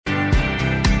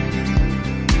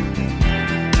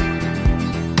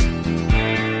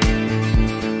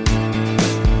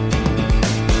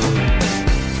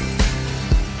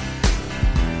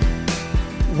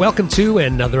Welcome to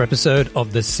another episode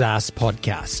of the SaaS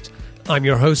Podcast. I'm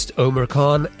your host, Omar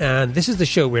Khan, and this is the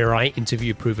show where I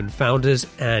interview proven founders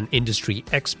and industry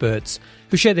experts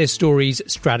who share their stories,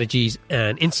 strategies,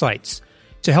 and insights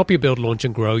to help you build, launch,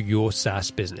 and grow your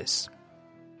SaaS business.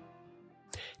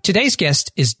 Today's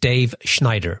guest is Dave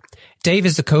Schneider. Dave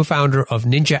is the co-founder of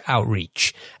Ninja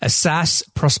Outreach, a SaaS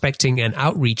prospecting and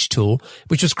outreach tool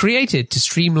which was created to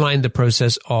streamline the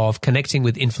process of connecting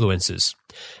with influencers.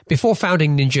 Before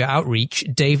founding Ninja Outreach,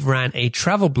 Dave ran a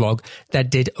travel blog that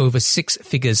did over 6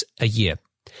 figures a year.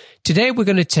 Today, we're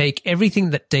going to take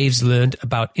everything that Dave's learned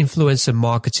about influencer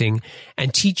marketing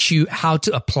and teach you how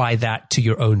to apply that to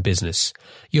your own business.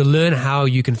 You'll learn how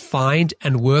you can find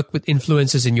and work with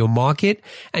influencers in your market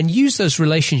and use those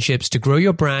relationships to grow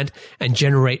your brand and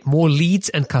generate more leads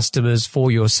and customers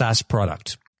for your SaaS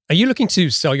product. Are you looking to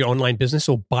sell your online business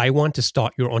or buy one to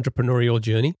start your entrepreneurial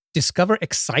journey? Discover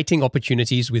exciting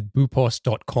opportunities with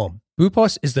Boopos.com.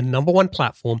 Boopos is the #1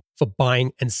 platform for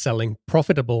buying and selling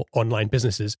profitable online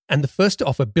businesses and the first to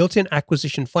offer built-in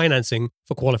acquisition financing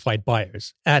for qualified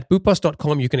buyers. At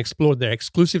Boopos.com, you can explore their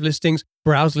exclusive listings,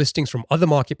 browse listings from other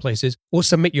marketplaces, or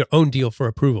submit your own deal for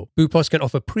approval. Boopos can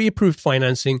offer pre-approved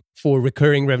financing for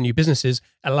recurring revenue businesses,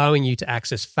 allowing you to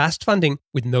access fast funding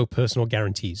with no personal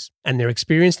guarantees. And their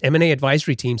experienced M&A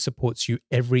advisory team supports you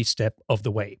every step of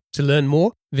the way. To learn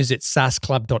more, visit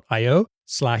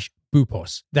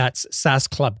saasclub.io/Boopos. That's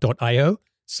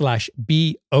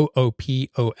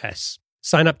saasclub.io/BOOPOS.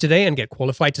 Sign up today and get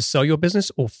qualified to sell your business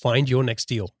or find your next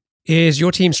deal. Is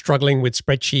your team struggling with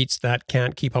spreadsheets that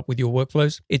can't keep up with your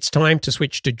workflows? It's time to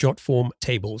switch to JotForm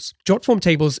Tables. JotForm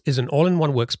Tables is an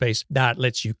all-in-one workspace that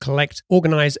lets you collect,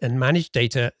 organize, and manage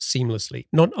data seamlessly.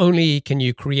 Not only can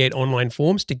you create online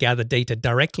forms to gather data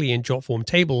directly in JotForm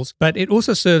Tables, but it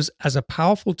also serves as a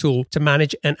powerful tool to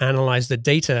manage and analyze the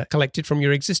data collected from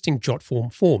your existing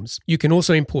JotForm forms. You can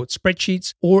also import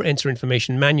spreadsheets or enter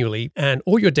information manually, and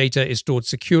all your data is stored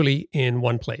securely in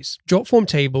one place. JotForm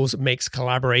Tables makes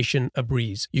collaboration a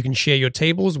breeze. You can share your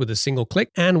tables with a single click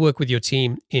and work with your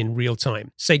team in real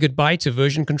time. Say goodbye to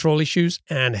version control issues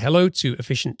and hello to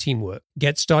efficient teamwork.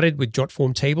 Get started with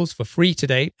JotForm Tables for free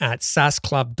today at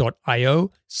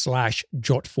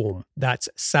saasclub.io/JotForm. That's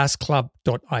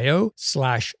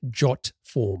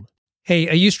saasclub.io/JotForm. Hey,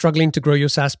 are you struggling to grow your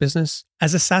SaaS business?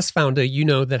 As a SaaS founder, you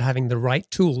know that having the right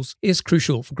tools is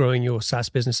crucial for growing your SaaS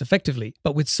business effectively.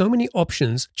 But with so many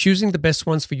options, choosing the best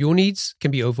ones for your needs can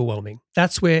be overwhelming.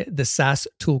 That's where the SaaS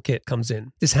Toolkit comes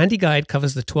in. This handy guide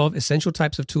covers the 12 essential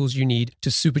types of tools you need to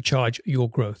supercharge your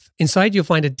growth. Inside, you'll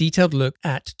find a detailed look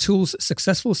at tools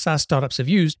successful SaaS startups have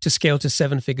used to scale to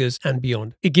 7 figures and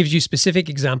beyond. It gives you specific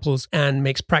examples and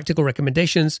makes practical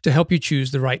recommendations to help you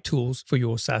choose the right tools for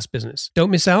your SaaS business.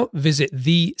 Don't miss out. Visit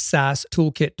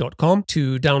thesaastoolkit.com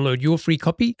to download your free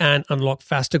copy and unlock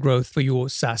faster growth for your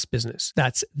SaaS business.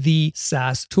 That's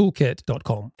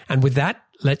thesaastoolkit.com. And with that,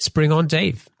 let's bring on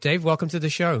Dave. Dave, welcome to the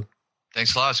show.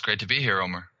 Thanks a lot. It's great to be here,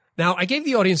 Omar. Now, I gave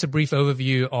the audience a brief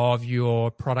overview of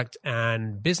your product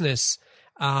and business,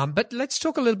 but let's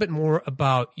talk a little bit more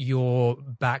about your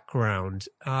background.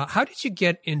 How did you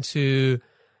get into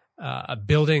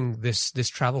building this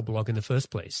travel blog in the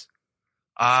first place?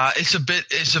 It's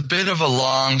a bit of a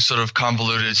long, sort of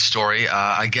convoluted story.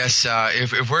 I guess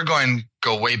if we're going to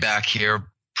go way back here,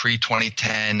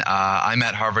 pre-2010, I'm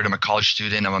at Harvard. I'm a college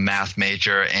student. I'm a math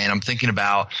major, and I'm thinking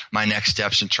about my next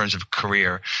steps in terms of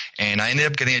career. And I ended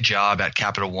up getting a job at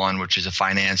Capital One, which is a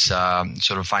finance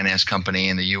company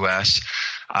in the U.S.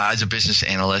 As a business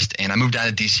analyst. And I moved down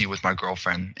to D.C. with my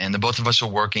girlfriend, and the both of us were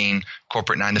working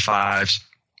corporate 9-to-5s.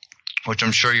 Which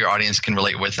I'm sure your audience can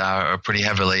relate with pretty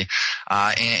heavily.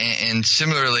 And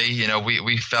similarly,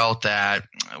 we felt that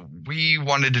we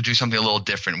wanted to do something a little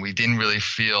different. We didn't really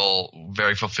feel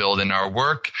very fulfilled in our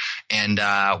work, and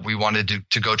we wanted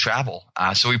to go travel.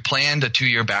 So we planned a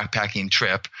 2-year backpacking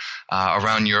trip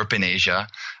around Europe and Asia.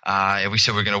 We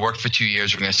said we're going to work for 2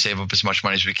 years. We're going to save up as much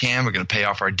money as we can. We're going to pay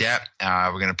off our debt.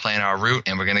 We're going to plan our route,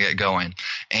 and we're going to get going.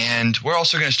 And we're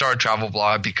also going to start a travel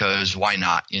blog because why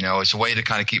not? It's a way to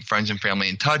kind of keep friends and family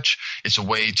in touch. It's a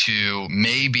way to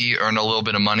maybe earn a little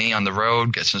bit of money on the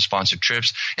road, get some sponsored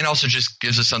trips, and also just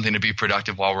gives us something to be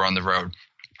productive while we're on the road.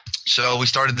 So we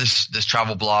started this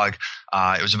travel blog.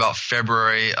 It was about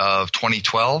February of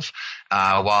 2012.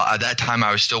 While at that time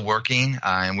I was still working,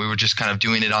 and we were just kind of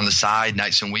doing it on the side,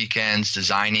 nights and weekends,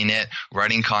 designing it,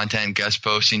 writing content, guest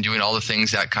posting, doing all the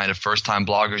things that kind of first-time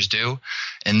bloggers do.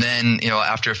 And then,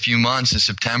 after a few months in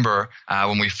September,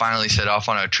 when we finally set off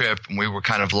on our trip and we were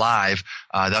kind of live,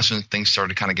 that's when things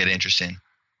started to kind of get interesting.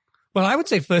 Well, I would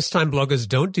say first-time bloggers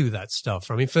don't do that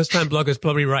stuff. I mean, first-time bloggers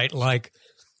probably write like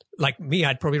like me,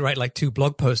 I'd probably write like 2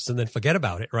 blog posts and then forget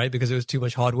about it, right? Because it was too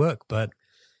much hard work. But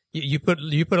you put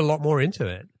a lot more into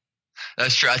it.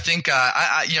 That's true. I think,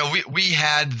 we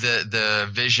had the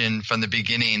vision from the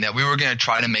beginning that we were going to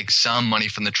try to make some money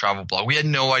from the travel blog. We had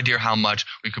no idea how much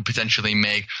we could potentially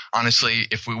make. Honestly,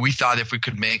 if we thought if we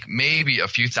could make maybe a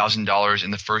few $1,000s in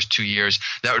the first 2 years,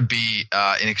 that would be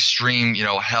an extreme,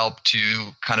 help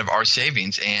to kind of our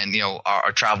savings and,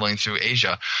 our traveling through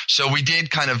Asia. So we did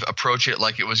kind of approach it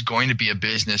like it was going to be a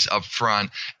business up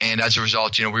front. And as a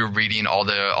result, we were reading all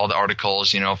the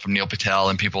articles, from Neil Patel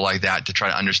and people like that to try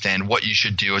to understand what you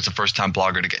should do as a first-time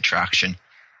blogger to get traction.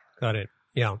 Got it.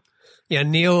 Yeah. Yeah.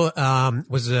 Neil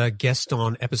was a guest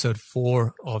on episode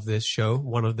 4 of this show,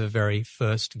 one of the very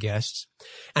first guests.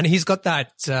 And he's got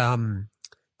that $1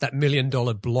 million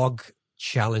blog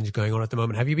challenge going on at the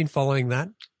moment. Have you been following that?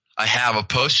 I have. A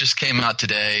post just came out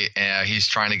today. He's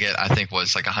trying to get, I think,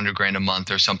 was like $100,000 a month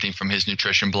or something from his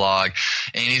nutrition blog,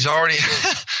 and he's already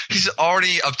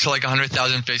up to like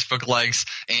 100,000 Facebook likes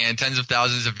and tens of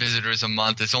thousands of visitors a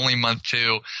month. It's only month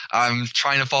 2. I'm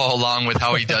trying to follow along with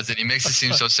how he does it. He makes it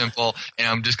seem so simple, and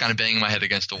I'm just kind of banging my head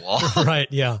against the wall. Right?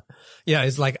 Yeah, yeah.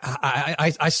 It's like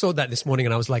I saw that this morning,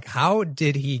 and I was like, how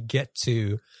did he get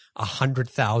to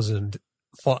 100,000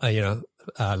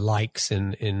 likes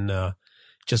in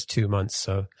just 2 months?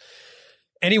 So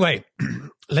anyway,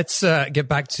 let's get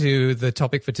back to the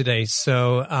topic for today.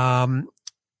 So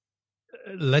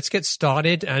let's get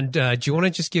started. And do you want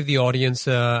to just give the audience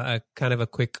a kind of a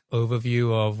quick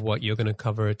overview of what you're going to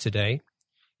cover today?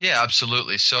 Yeah,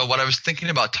 absolutely. So what I was thinking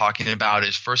about talking about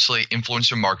is firstly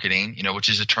influencer marketing, which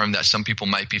is a term that some people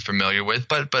might be familiar with,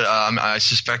 but I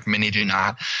suspect many do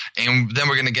not. And then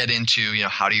we're going to get into,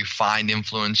 how do you find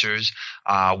influencers,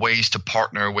 ways to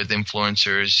partner with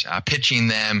influencers, pitching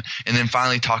them, and then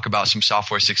finally talk about some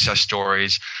software success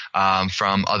stories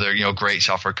from other, great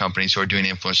software companies who are doing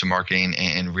influencer marketing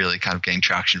and really kind of getting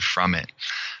traction from it.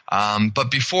 But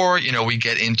before, we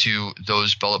get into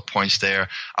those bullet points there,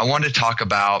 I want to talk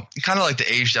about kind of like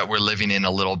the age that we're living in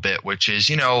a little bit, which is,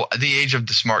 the age of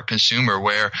the smart consumer,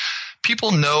 where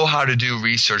people know how to do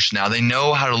research now. They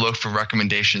know how to look for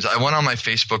recommendations. I went on my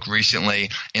Facebook recently,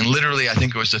 and literally, I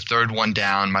think it was the 3rd one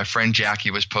down. My friend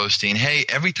Jackie was posting, hey,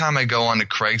 every time I go on to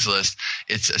Craigslist,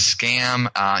 it's a scam.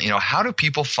 How do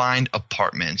people find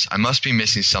apartments? I must be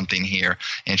missing something here.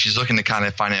 And she's looking to kind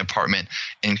of find an apartment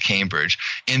in Cambridge.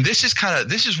 And this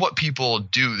is what people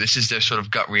do. This is their sort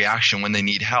of gut reaction when they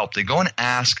need help. They go and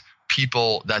ask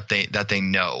people that they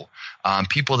know,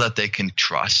 people that they can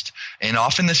trust. And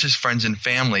often this is friends and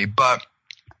family, but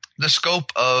the scope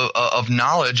of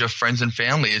knowledge of friends and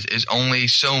family is only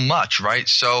so much, right?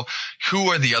 So who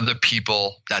are the other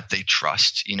people that they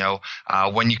trust?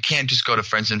 When you can't just go to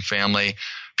friends and family,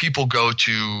 people go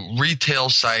to retail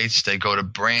sites, they go to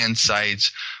brand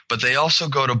sites, but they also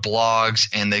go to blogs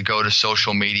and they go to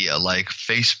social media like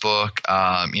Facebook,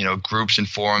 groups and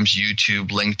forums, YouTube,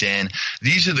 LinkedIn.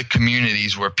 These are the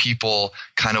communities where people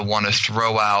kind of want to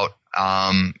throw out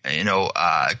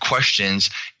questions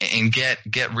and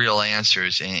get real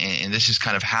answers. And this is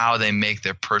kind of how they make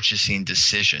their purchasing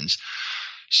decisions.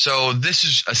 So this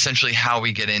is essentially how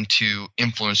we get into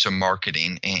influencer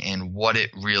marketing and what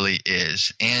it really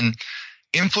is. And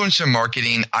influencer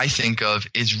marketing, I think of,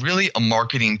 is really a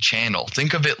marketing channel.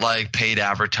 Think of it like paid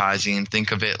advertising.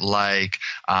 Think of it like,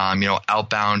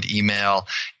 outbound email.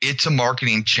 It's a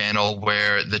marketing channel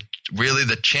where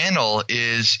the channel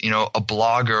is, a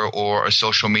blogger or a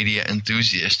social media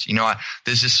enthusiast.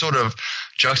 There's this sort of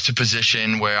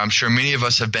juxtaposition where I'm sure many of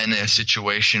us have been in a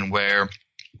situation where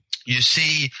you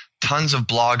see tons of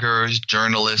bloggers,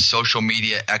 journalists, social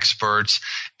media experts,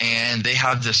 and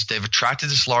they've attracted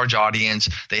this large audience.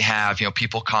 They have,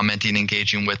 people commenting,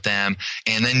 engaging with them.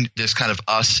 And then there's kind of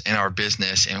us and our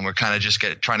business, and we're kind of just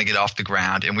trying to get off the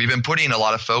ground. And we've been putting a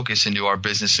lot of focus into our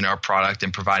business and our product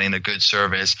and providing a good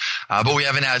service. But we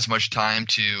haven't had as much time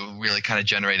to really kind of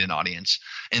generate an audience.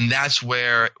 And that's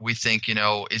where we think,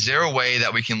 is there a way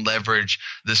that we can leverage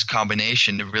this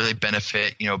combination to really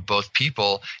benefit, both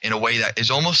people in a way that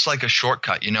is almost like a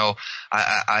shortcut?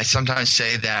 I sometimes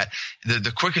say that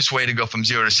the quickest way to go from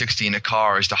 0 to 60 in a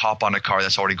car is to hop on a car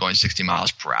that's already going 60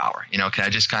 miles per hour. Can I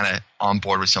just kind of on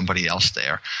board with somebody else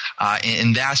there?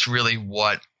 And that's really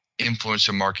what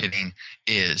influencer marketing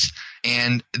is.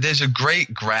 And there's a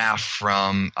great graph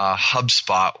from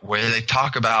HubSpot where they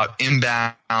talk about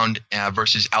inbound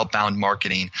versus outbound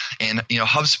marketing. And,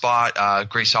 HubSpot, a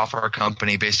great software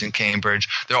company based in Cambridge,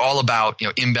 they're all about,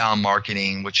 inbound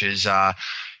marketing, which is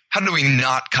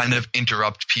not kind of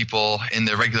interrupt people in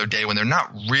their regular day when they're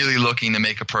not really looking to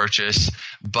make a purchase,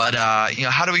 but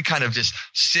how do we kind of just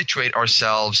situate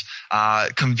ourselves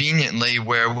conveniently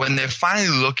where when they're finally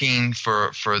looking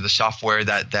for the software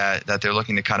that they're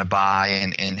looking to kind of buy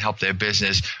and help their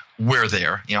business, we're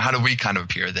there. How do we kind of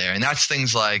appear there? And that's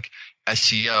things like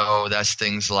SEO, that's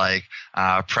things like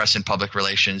press and public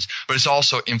relations, but it's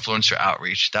also influencer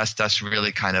outreach. That's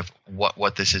really kind of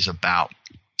what this is about.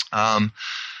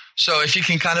 So if you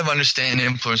can kind of understand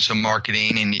influencer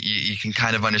marketing and you can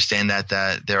kind of understand that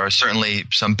there are certainly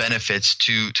some benefits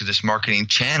to this marketing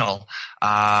channel,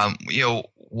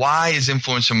 why is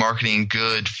influencer marketing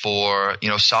good for,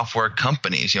 software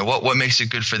companies? What makes it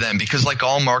good for them? Because like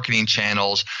all marketing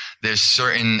channels, there's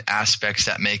certain aspects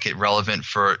that make it relevant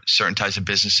for certain types of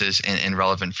businesses and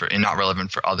not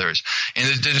relevant for others. And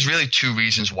there's really two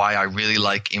reasons why I really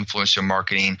like influencer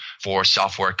marketing for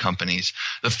software companies.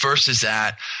 The first is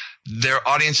that their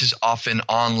audience is often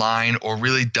online or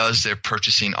really does their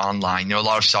purchasing online. A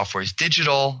lot of software is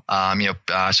digital.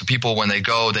 So people, when they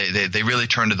go, they really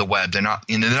turn to the web. They're not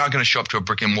going to show up to a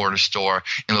brick and mortar store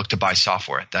and look to buy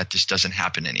software. That just doesn't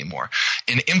happen anymore.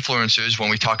 And influencers,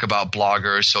 when we talk about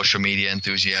bloggers, social media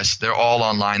enthusiasts, they're all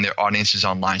online. Their audience is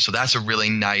online. So that's a really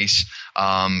nice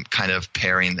kind of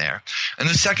pairing there. And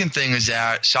the second thing is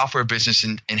that software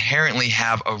businesses inherently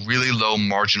have a really low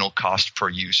marginal cost per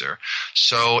user.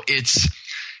 So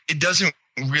it doesn't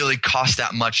really cost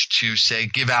that much to, say,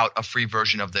 give out a free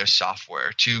version of their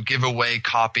software, to give away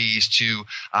copies, to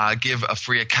give a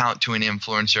free account to an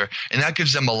influencer. And that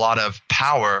gives them a lot of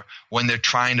power when they're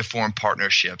trying to form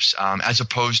partnerships, as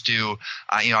opposed to,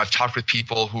 I've talked with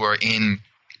people who are in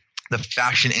the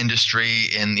fashion industry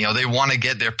and, they want to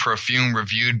get their perfume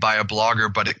reviewed by a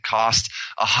blogger, but it costs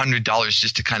 $100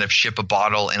 just to kind of ship a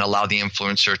bottle and allow the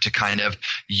influencer to kind of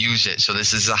use it. So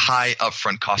this is a high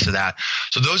upfront cost of that.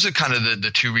 So those are kind of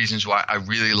the two reasons why I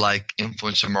really like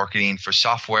influencer marketing for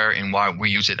software and why we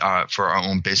use it for our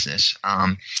own business.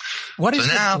 What is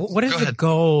the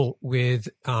goal with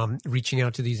reaching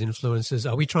out to these influencers?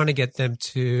 Are we trying to get them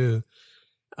to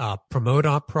promote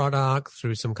our product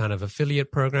through some kind of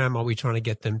affiliate program? Are we trying to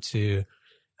get them to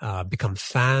become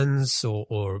fans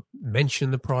or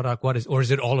mention the product? Or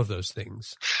is it all of those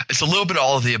things? It's a little bit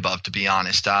all of the above, to be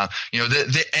honest.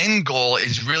 The end goal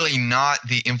is really not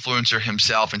the influencer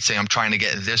himself and say, I'm trying to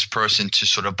get this person to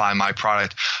sort of buy my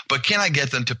product, but can I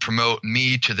get them to promote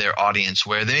me to their audience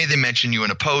where they mention you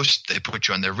in a post, they put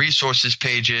you on their resources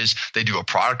pages, they do a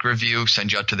product review,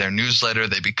 send you out to their newsletter,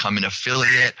 they become an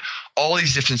affiliate. All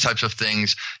these different types of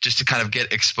things just to kind of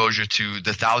get exposure to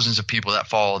the thousands of people that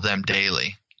follow them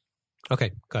daily.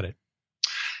 Okay, got it.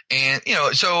 And,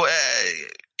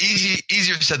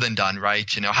 easier said than done, right?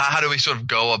 How do we sort of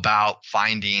go about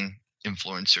finding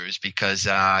influencers? Because,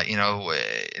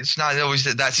 it's not always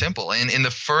that simple. And in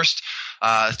the first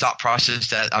thought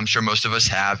process that I'm sure most of us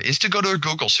have is to go to a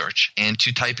Google search and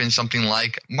to type in something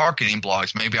like marketing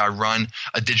blogs. Maybe I run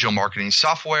a digital marketing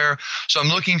software. So I'm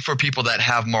looking for people that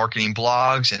have marketing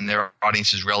blogs and their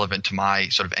audience is relevant to my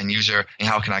sort of end user and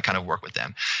how can I kind of work with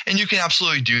them? And you can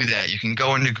absolutely do that. You can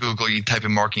go into Google, you type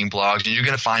in marketing blogs and you're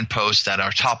going to find posts that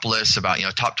are top lists about,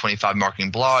 top 25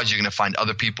 marketing blogs. You're going to find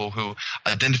other people who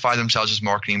identify themselves as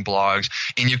marketing blogs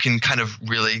and you can kind of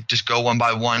really just go one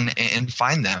by one and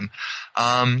find them.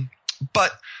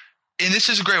 And this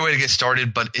is a great way to get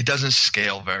started, but it doesn't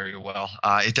scale very well.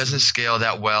 It doesn't scale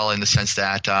that well in the sense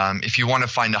that if you want to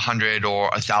find 100 or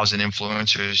 1,000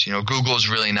 influencers, Google is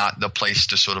really not the place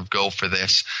to sort of go for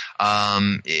this.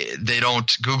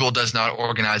 Google does not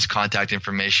organize contact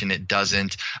information. It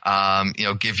doesn't,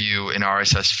 give you an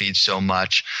RSS feed so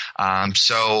much.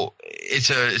 So it's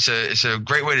a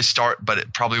great way to start, but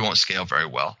it probably won't scale very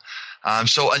well.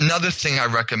 So another thing I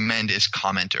recommend is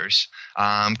commenters.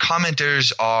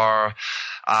 Commenters are,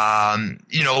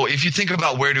 if you think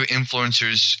about where do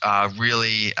influencers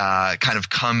really kind of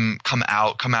come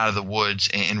out of the woods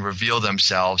and reveal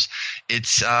themselves,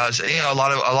 it's a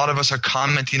lot of us are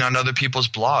commenting on other people's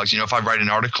blogs. If I write an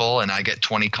article and I get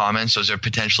 20 comments, those are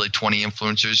potentially 20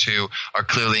 influencers who are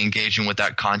clearly engaging with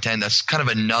that content. That's kind of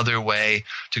another way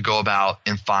to go about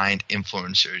and find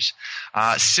influencers.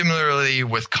 Similarly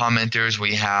with commenters,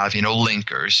 we have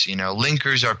linkers.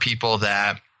 Linkers are people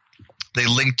that they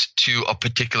linked to a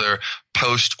particular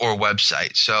post or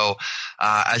website. So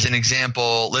as an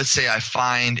example, let's say I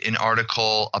find an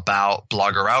article about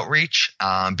blogger outreach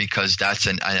because that's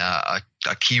a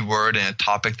a keyword and a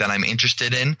topic that I'm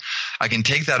interested in, I can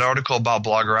take that article about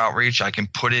blogger outreach, I can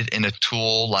put it in a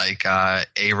tool like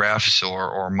Ahrefs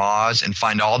or Moz and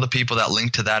find all the people that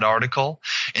link to that article.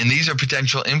 And these are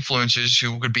potential influencers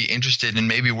who would be interested in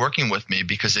maybe working with me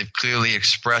because they've clearly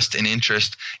expressed an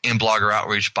interest in blogger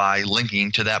outreach by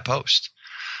linking to that post.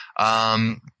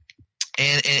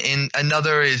 And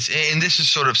another is, and this is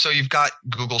sort of, so you've got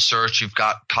Google search, you've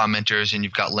got commenters, and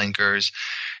you've got linkers.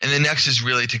 And the next is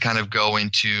really to kind of go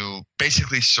into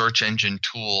basically search engine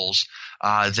tools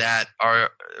that are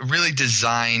really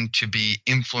designed to be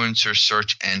influencer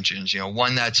search engines.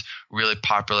 One that's really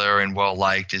popular and well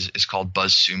liked is called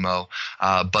BuzzSumo.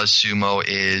 BuzzSumo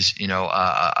is,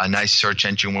 a nice search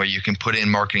engine where you can put in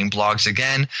marketing blogs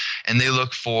again, and they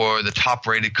look for the top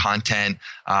rated content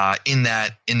in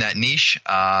that niche,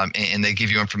 and they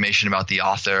give you information about the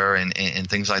author and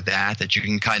things like that you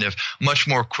can kind of much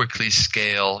more quickly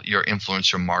scale your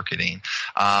influencer marketing.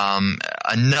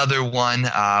 Another one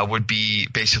would be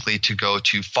basically to go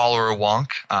to Follower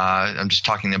Wonk. I'm just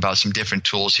talking about some different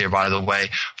tools here, by the way.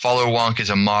 Follower Wonk is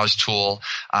a Moz tool,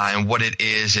 and what it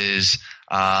is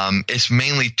it's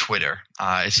mainly Twitter.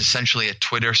 It's essentially a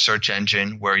Twitter search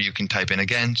engine where you can type in,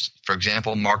 again, for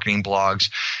example, marketing blogs,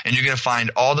 and you're going to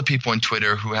find all the people in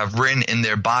Twitter who have written in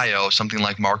their bio something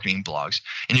like marketing blogs.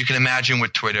 And you can imagine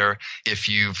with Twitter, if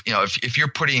you've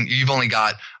only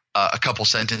got a couple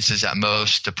sentences at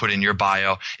most to put in your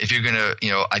bio. If you're going to,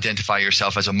 identify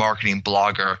yourself as a marketing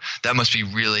blogger, that must be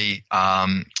really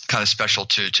kind of special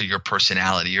to your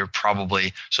personality. You're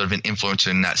probably sort of an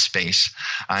influencer in that space.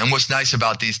 And what's nice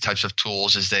about these types of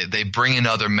tools is they bring in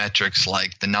other metrics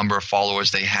like the number of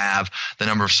followers they have, the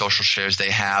number of social shares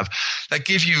they have, that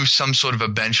give you some sort of a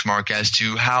benchmark as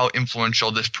to how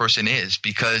influential this person is.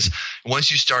 Because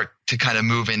once you start to kind of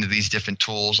move into these different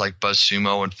tools like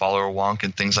BuzzSumo and Follower Wonk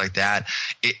and things like that,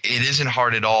 it isn't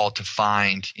hard at all to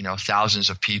find, thousands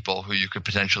of people who you could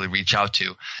potentially reach out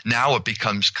to. Now what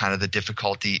becomes kind of the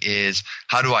difficulty is,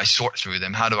 how do I sort through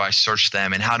them? How do I search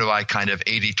them? And how do I kind of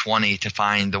 80-20 to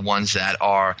find the ones that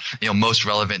are, most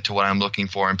relevant to what I'm looking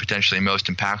for and potentially most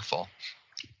impactful?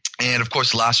 And of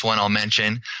course, the last one I'll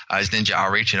mention is Ninja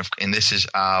Outreach, and this is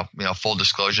full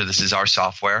disclosure, this is our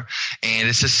software, and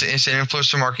it's an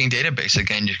influencer marketing database.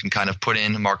 Again, you can kind of put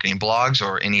in marketing blogs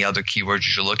or any other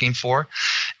keywords you're looking for,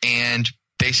 and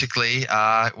basically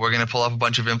we're going to pull up a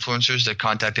bunch of influencers, their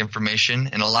contact information,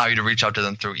 and allow you to reach out to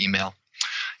them through email.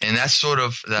 And that's sort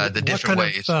of the different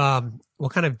ways.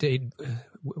 What kind of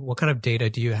data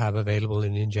do you have available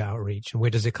in Ninja Outreach, and where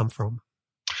does it come from?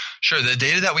 Sure. The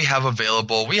data that we have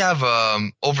available, we have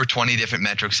over 20 different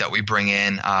metrics that we bring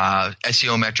in.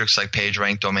 SEO metrics like page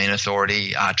rank, domain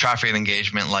authority, traffic and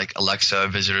engagement like Alexa,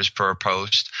 visitors per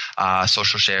post,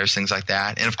 social shares, things like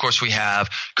that. And of course, we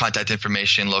have contact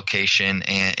information, location,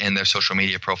 and their social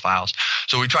media profiles.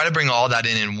 So we try to bring all that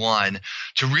in one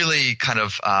to really kind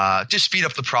of just speed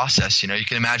up the process. You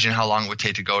can imagine how long it would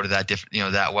take to go to that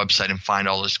that website and find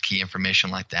all this key information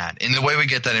like that. And the way we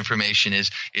get that information is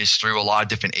through a lot of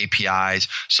different APIs,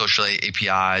 social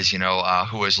APIs,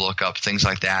 Whois lookup, things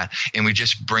like that. And we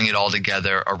just bring it all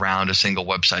together around a single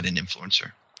website and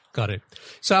influencer. Got it.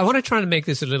 So I want to try to make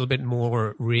this a little bit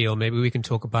more real. Maybe we can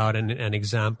talk about an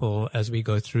example as we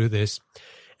go through this.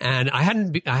 And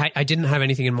I didn't have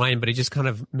anything in mind, but it just kind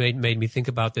of made me think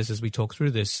about this as we talk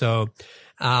through this. So,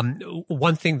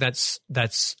 one thing that's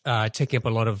taking up a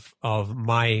lot of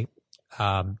my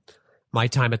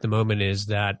time at the moment is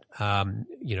that,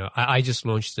 I just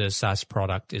launched a SaaS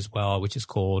product as well, which is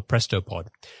called PrestoPod.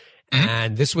 Mm-hmm.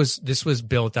 And this was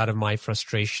built out of my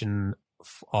frustration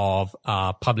of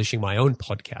publishing my own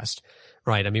podcast.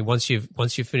 Right. I mean, once you've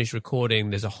finished recording,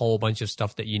 there's a whole bunch of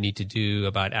stuff that you need to do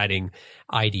about adding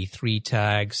ID3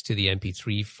 tags to the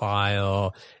MP3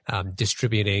 file,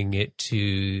 distributing it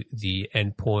to the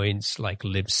endpoints like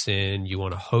Libsyn. You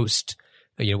want to host,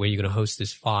 where you're going to host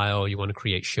this file. You want to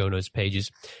create show notes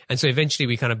pages. And so eventually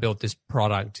we kind of built this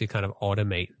product to kind of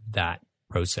automate that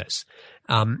process.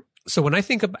 So when I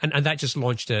think of, and that just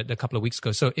launched a couple of weeks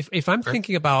ago. So if I'm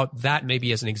thinking about that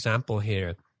maybe as an example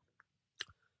here,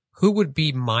 who would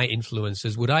be my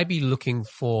influencers? Would I be looking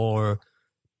for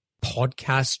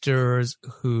podcasters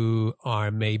who are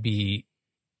maybe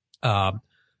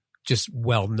just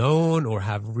well known or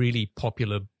have really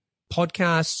popular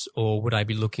podcasts, or would I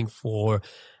be looking for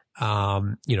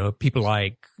people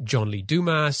like John Lee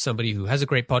Dumas, somebody who has a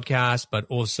great podcast but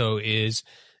also is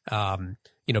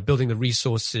building the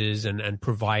resources and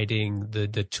providing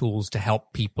the tools to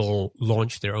help people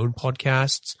launch their own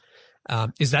podcasts?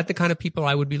 Is that the kind of people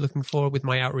I would be looking for with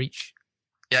my outreach?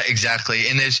 Yeah, exactly.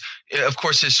 And of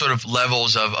course, there's sort of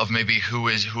levels of maybe who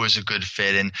is a good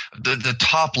fit. And the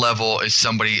top level is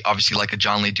somebody obviously like a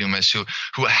John Lee Dumas who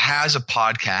has a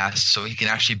podcast, so he can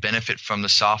actually benefit from the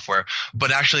software.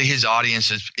 But actually, his audience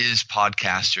is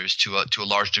podcasters to a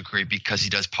large degree, because he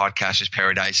does Podcasters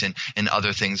Paradise and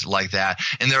other things like that.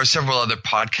 And there are several other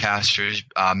podcasters.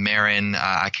 Marin,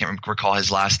 I can't recall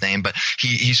his last name, but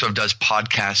he sort of does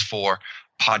podcasts for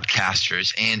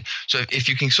podcasters. And so if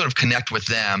you can sort of connect with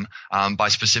them by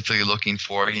specifically looking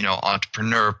for,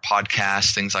 entrepreneur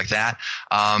podcasts, things like that,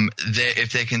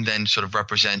 if they can then sort of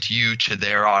represent you to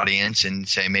their audience and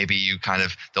say maybe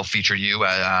they'll feature you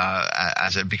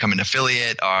become an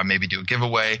affiliate, or maybe do a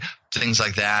giveaway, things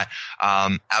like that.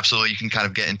 Absolutely, you can kind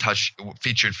of get in touch,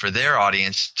 featured for their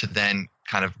audience to then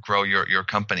kind of grow your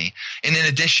company. And in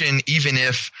addition, even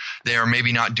if they're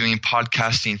maybe not doing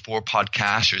podcasting for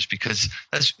podcasters, because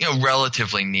that's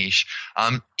relatively niche,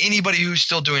 anybody who's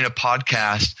still doing a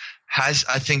podcast has,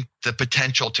 I think, the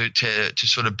potential to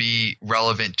sort of be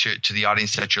relevant to the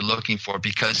audience that you're looking for,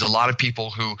 because a lot of people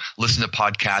who listen to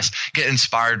podcasts get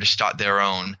inspired to start their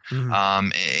own.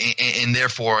 Mm-hmm. And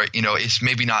therefore, it's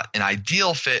maybe not an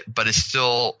ideal fit, but it's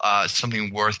still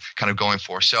something worth kind of going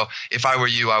for. So if I were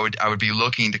you, I would be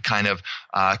looking to kind of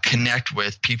connect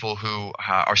with people who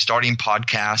are starting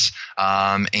podcasts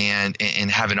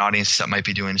and have an audience that might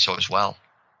be doing so as well.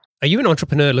 Are you an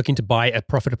entrepreneur looking to buy a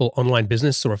profitable online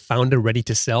business, or a founder ready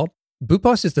to sell?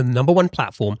 Boopos is the #1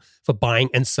 platform for buying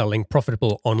and selling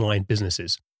profitable online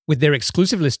businesses. With their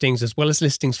exclusive listings, as well as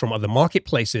listings from other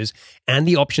marketplaces, and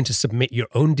the option to submit your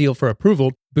own deal for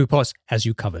approval, Boopos has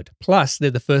you covered. Plus, they're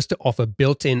the first to offer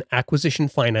built-in acquisition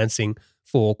financing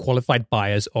for qualified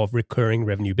buyers of recurring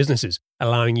revenue businesses,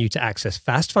 allowing you to access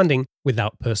fast funding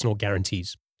without personal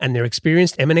guarantees. And their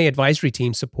experienced M&A advisory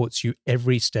team supports you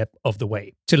every step of the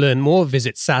way. To learn more,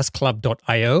 visit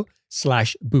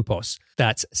saasclub.io/Boopos.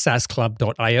 That's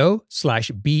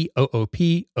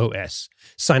saasclub.io/BOOPOS.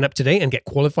 Sign up today and get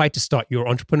qualified to start your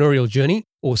entrepreneurial journey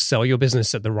or sell your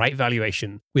business at the right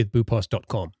valuation with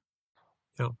Boopos.com.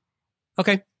 Yeah.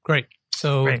 Okay, great.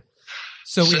 So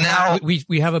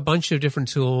we have a bunch of different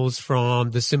tools,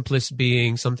 from the simplest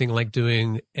being something like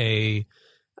doing a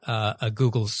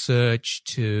Google search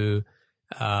to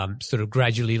sort of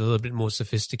gradually a little bit more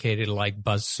sophisticated like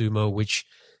BuzzSumo, which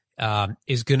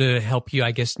is going to help you,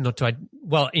 I guess,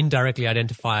 indirectly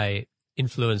identify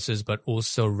influencers, but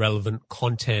also relevant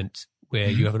content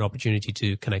where you have an opportunity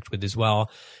to connect with as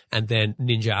well. And then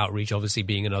Ninja Outreach, obviously,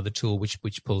 being another tool which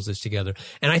pulls this together.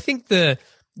 And I think the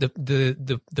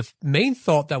main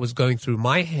thought that was going through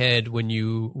my head when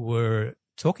you were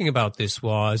talking about this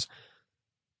was,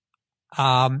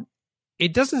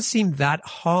 it doesn't seem that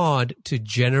hard to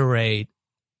generate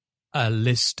a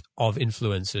list of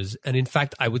influencers. And in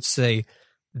fact, I would say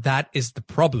that is the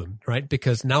problem, right?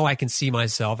 Because now I can see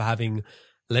myself having,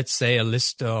 let's say, a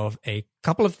list of a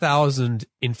couple of thousand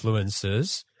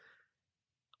influencers.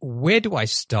 Where do I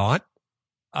start?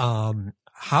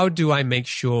 How do I make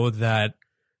sure that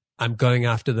I'm going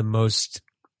after the most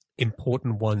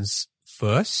important ones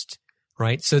first?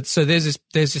 Right. So there's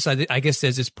this, I guess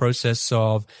there's this process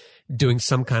of doing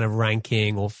some kind of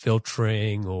ranking or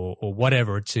filtering or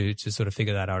whatever to sort of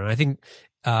figure that out. And I think,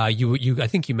 I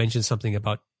think you mentioned something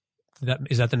about that.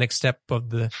 Is that the next step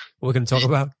of what we're going to talk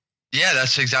about? Yeah,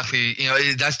 that's exactly,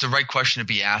 that's the right question to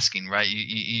be asking, right?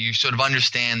 You sort of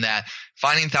understand that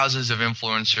finding thousands of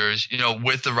influencers,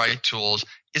 with the right tools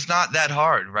is not that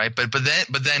hard, right? But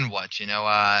then what?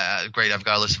 Great, I've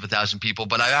got a list of 1,000 people,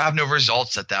 but I have no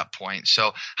results at that point.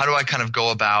 So how do I kind of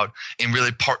go about and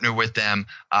really partner with them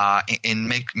and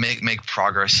make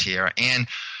progress here? And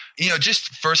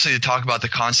just firstly to talk about the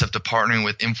concept of partnering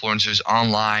with influencers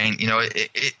online,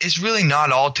 it's really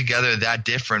not altogether that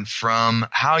different from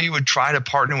how you would try to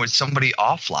partner with somebody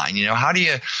offline. How do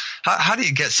you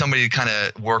get somebody to kind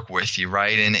of work with you,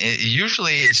 right? And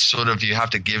usually it's sort of you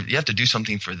have to do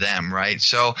something for them, right?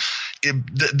 So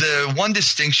the one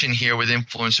distinction here with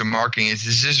influencer marketing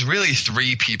is there's really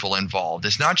 3 people involved.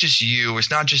 It's not just you, it's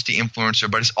not just the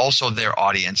influencer, but it's also their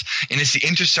audience, and it's the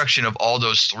intersection of all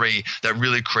those 3 that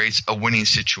really creates a winning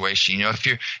situation.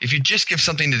 If you just give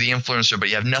something to the influencer but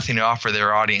you have nothing to offer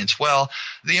their audience, well,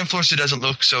 the influencer doesn't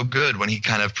look so good when he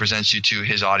kind of presents you to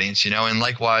his audience, and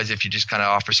likewise, if you just kind of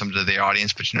offer something to their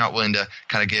audience but you're not willing to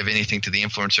kind of give anything to the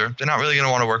influencer, they're not really going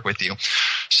to want to work with you.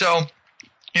 So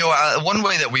one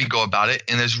way that we go about it,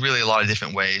 and there's really a lot of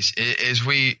different ways, is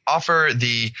we offer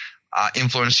the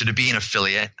influencer to be an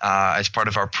affiliate as part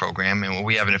of our program. And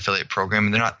we have an affiliate program,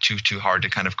 and they're not too hard to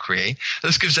kind of create.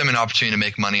 This gives them an opportunity to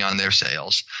make money on their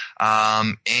sales.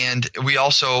 And we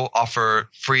also offer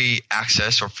free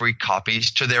access or free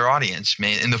copies to their audience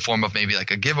in the form of maybe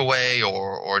like a giveaway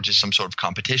or just some sort of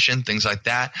competition, things like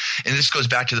that. And this goes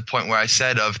back to the point where I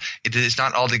said it's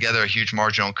not altogether a huge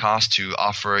marginal cost to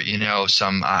offer,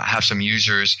 have some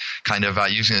users kind of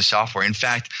using the software. In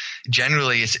fact,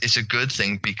 generally it's a good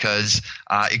thing because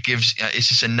it's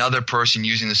just another person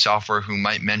using the software who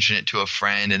might mention it to a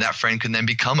friend, and that friend can then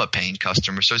become a paying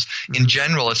customer. So in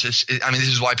general, this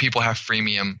is why people have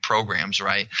freemium programs,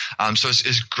 right? So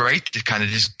it's great to kind of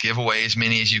just give away as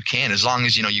many as you can, as long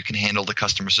as you can handle the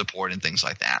customer support and things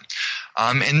like that.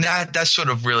 And that's sort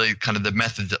of really kind of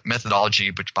the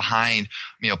methodology behind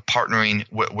partnering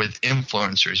with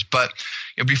influencers. But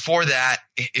before that,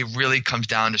 it really comes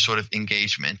down to sort of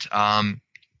engagement. And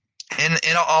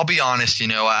I'll be honest,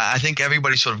 I think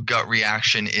everybody's sort of gut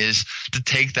reaction is to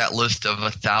take that list of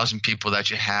 1,000 people that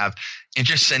you have and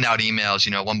just send out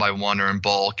emails, one by one or in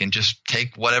bulk, and just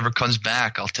take whatever comes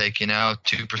back. I'll take,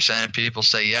 2% of people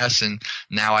say yes, and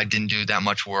now I didn't do that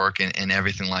much work and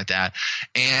everything like that.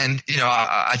 And,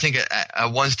 I think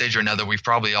at one stage or another, we've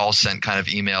probably all sent kind of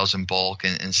emails in bulk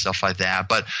and stuff like that.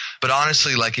 But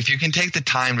honestly, like if you can take the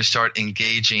time to start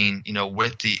engaging,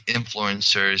 with the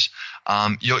influencers,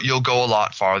 you'll go a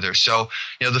lot farther. So,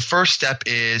 the first step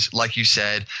is, like you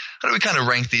said, how do we kind of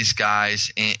rank these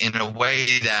guys in a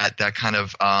way that kind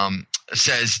of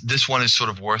says this one is sort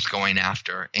of worth going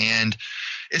after? And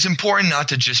it's important not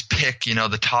to just pick,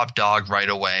 the top dog right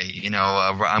away.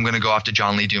 I'm going to go after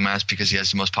John Lee Dumas because he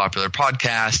has the most popular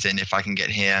podcast, and if I can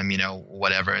get him,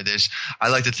 whatever. I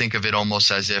like to think of it almost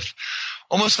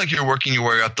like you're working your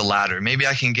way up the ladder. Maybe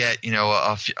I can get,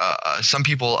 some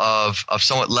people of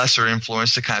somewhat lesser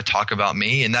influence to kind of talk about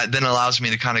me. And that then allows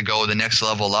me to kind of go the next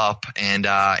level up and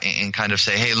kind of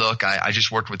say, hey, look, I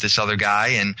just worked with this other guy,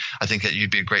 and I think that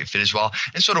you'd be a great fit as well,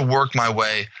 and sort of work my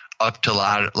way up to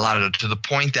ladder to the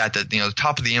point that the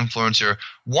top of the influencer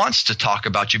wants to talk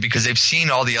about you because they've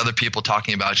seen all the other people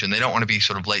talking about you, and they don't want to be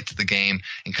sort of late to the game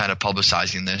in kind of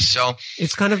publicizing this. So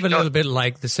it's kind of a little bit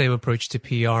like the same approach to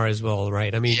PR as well,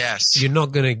 right? I mean, yes. You're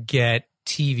not going to get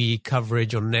TV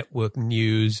coverage on network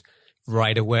news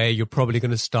right away. You're probably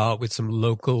going to start with some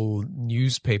local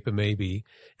newspaper maybe.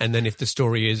 And then if the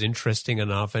story is interesting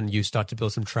enough and you start to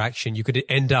build some traction, you could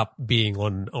end up being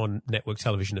on network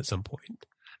television at some point.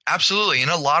 Absolutely.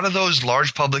 And a lot of those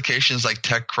large publications like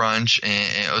TechCrunch,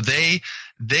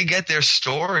 they get their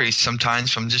stories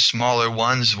sometimes from just smaller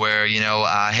ones where,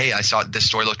 hey, I saw this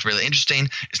story looked really interesting.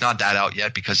 It's not that out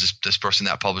yet because this person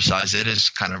that publicized it is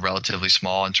kind of relatively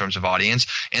small in terms of audience,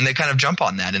 and they kind of jump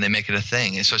on that and they make it a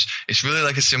thing. And so it's really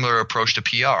like a similar approach to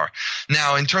PR.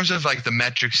 Now, in terms of like the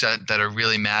metrics that are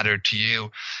really matter to you,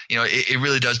 it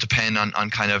really does depend on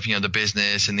kind of, the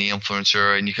business and the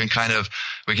influencer, and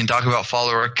we can talk about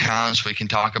follower accounts. We can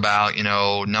talk about,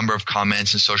 number of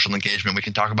comments and social engagement. We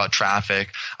can talk about traffic.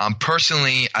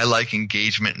 Personally, I like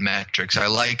engagement metrics. I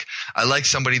like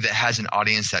somebody that has an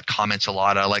audience that comments a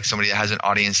lot. I like somebody that has an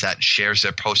audience that shares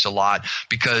their posts a lot,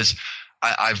 because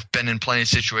I've been in plenty of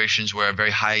situations where a very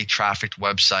high trafficked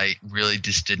website really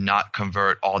just did not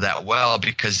convert all that well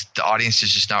because the audience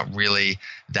is just not really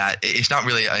it's not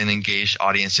really an engaged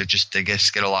audience. They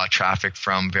just get a lot of traffic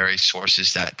from various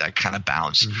sources that kind of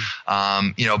bounce.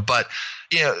 Mm-hmm. But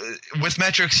with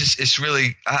metrics, it's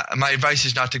really my advice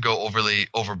is not to go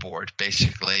overboard.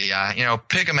 Basically,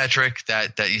 pick a metric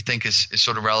that you think is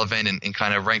sort of relevant and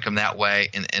kind of rank them that way,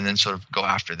 and then sort of go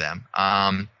after them.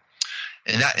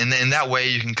 And in that way,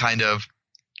 you can kind of,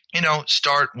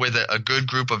 start with a good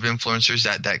group of influencers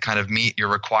that kind of meet your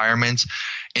requirements,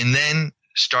 and then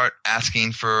start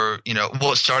asking for,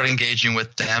 start engaging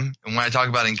with them. And when I talk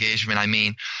about engagement, I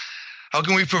mean, how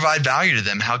can we provide value to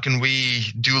them? How can we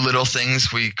do little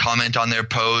things? We comment on their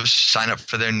posts, sign up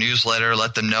for their newsletter,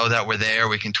 let them know that we're there.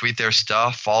 We can tweet their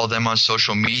stuff, follow them on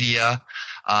social media.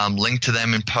 Link to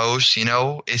them in posts.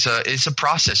 It's a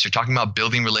process. You're talking about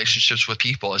building relationships with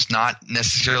people. It's not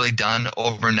necessarily done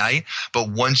overnight, but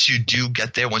once you do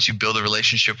get there, once you build a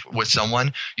relationship with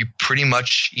someone, you pretty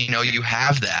much, you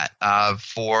have that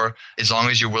for as long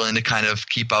as you're willing to kind of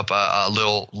keep up a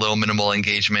little minimal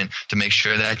engagement to make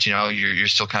sure that, you're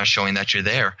still kind of showing that you're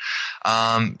there.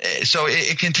 So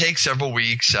it can take several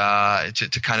weeks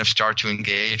to kind of start to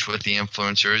engage with the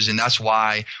influencers. And that's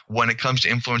why when it comes to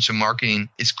influencer marketing,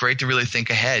 it's great to really think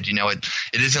ahead.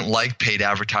 It isn't like paid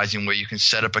advertising where you can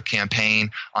set up a campaign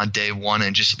on day one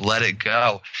and just let it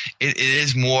go. It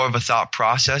is more of a thought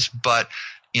process, but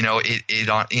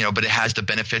but it has the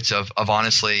benefits of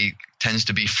honestly tends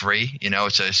to be free.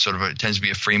 It's a sort of tends to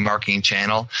be a free marketing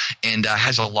channel and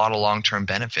has a lot of long-term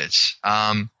benefits.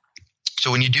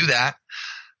 So when you do that,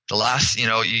 the last,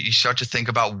 you start to think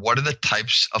about what are the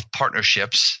types of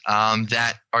partnerships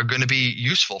that are going to be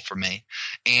useful for me.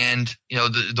 And,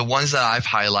 the ones that I've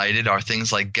highlighted are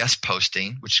things like guest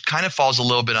posting, which kind of falls a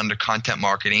little bit under content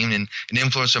marketing and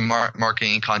influencer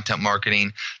marketing, content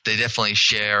marketing. They definitely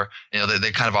share,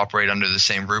 they kind of operate under the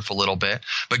same roof a little bit.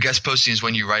 But guest posting is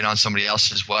when you write on somebody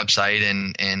else's website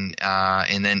and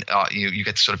then you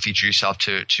get to sort of feature yourself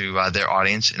to their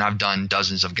audience. And I've done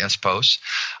dozens of guest posts.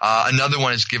 Another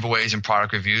one is giveaways and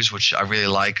product reviews, which I really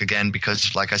like, again,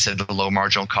 because like I said, the low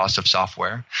marginal cost of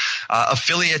software.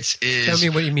 Affiliates is… Tell me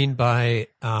what you mean by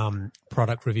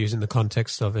product reviews in the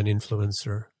context of an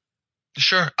influencer.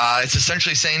 Sure. It's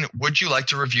essentially saying, would you like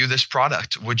to review this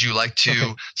product? Would you like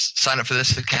to sign up for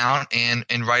this account and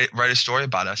write a story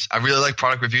about us? I really like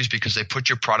product reviews because they put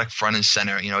your product front and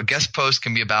center. A guest post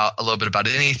can be about a little bit about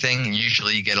anything, and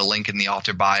usually you get a link in the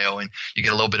author bio and you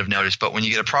get a little bit of notice. But when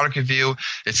you get a product review,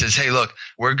 it says, hey, look,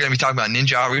 we're going to be talking about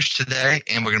Ninja Outreach today,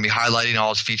 and we're going to be highlighting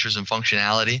all its features and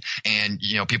functionality. And,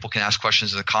 people can ask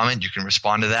questions in the comment. You can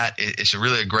respond to that. It's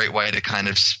really a great way to kind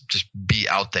of just be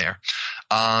out there.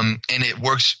 And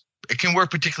it can work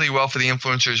particularly well for the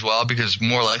influencer as well, because it's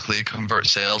more likely to convert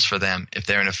sales for them if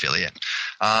they're an affiliate.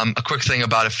 A quick thing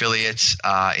about affiliates,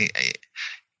 I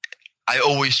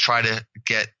always try to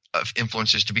get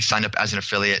influencers to be signed up as an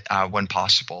affiliate when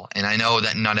possible. And I know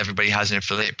that not everybody has an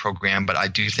affiliate program, but I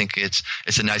do think it's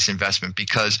a nice investment,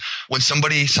 because when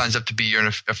somebody signs up to be your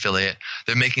affiliate,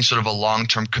 they're making sort of a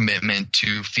long-term commitment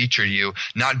to feature you,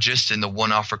 not just in the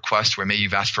one-off request where maybe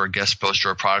you've asked for a guest post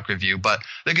or a product review, but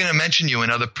they're going to mention you in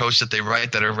other posts that they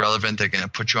write that are relevant. They're going to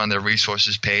put you on their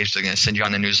resources page. They're going to send you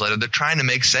on the newsletter. They're trying to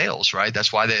make sales, right?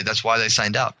 That's why they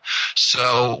signed up.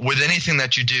 So with anything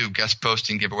that you do, guest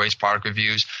posting, giveaways, product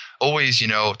reviews, always,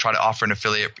 try to offer an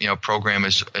affiliate, program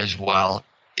as well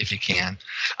if you can.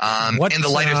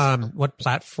 What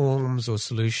platforms or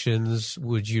solutions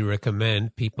would you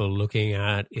recommend people looking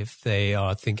at if they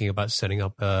are thinking about setting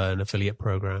up an affiliate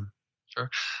program? Sure.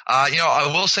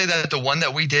 I will say that the one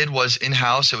that we did was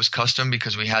in-house. It was custom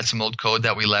because we had some old code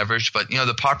that we leveraged. But,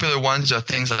 the popular ones are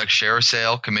things like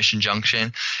ShareASale, Commission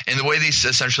Junction. And the way these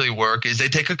essentially work is they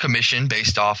take a commission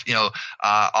based off,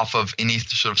 off of any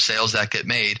sort of sales that get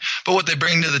made. But what they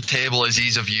bring to the table is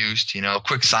ease of use,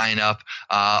 quick sign up,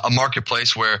 a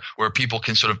marketplace where people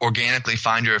can sort of organically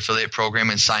find your affiliate program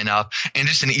and sign up, and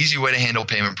just an easy way to handle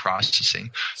payment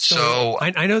processing. So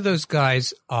I know those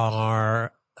guys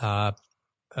are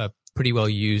pretty well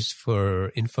used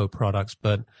for info products,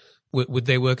 but would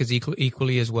they work as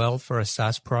equally as well for a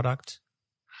SaaS product?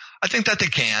 I think that they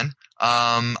can.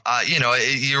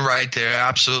 You're right. They're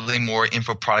absolutely more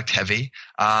info product heavy.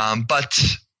 But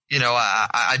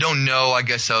I don't know, I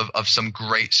guess, of some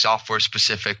great software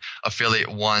specific affiliate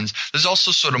ones. There's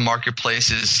also sort of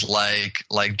marketplaces like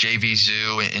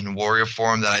JVZoo and Warrior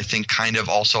Forum that I think kind of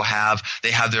also have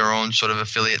their own sort of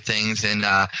affiliate things. And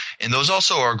those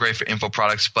also are great for info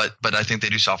products, but I think they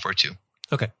do software too.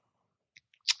 Okay.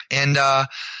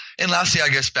 And lastly, I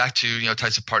guess back to,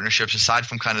 types of partnerships, aside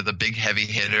from kind of the big heavy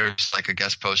hitters like a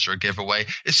guest post or a giveaway,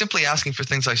 is simply asking for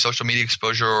things like social media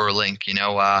exposure or a link, do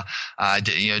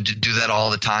that all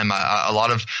the time. A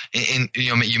lot of,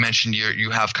 you mentioned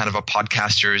you have kind of a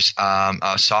podcaster's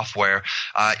software.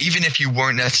 Even if you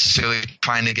weren't necessarily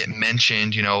trying to get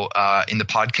mentioned, in the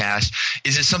podcast,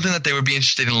 is it something that they would be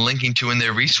interested in linking to in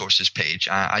their resources page?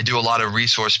 I do a lot of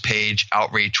resource page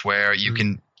outreach where you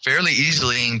can fairly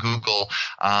easily in Google,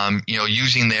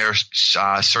 using their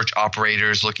search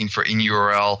operators, looking for in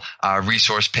URL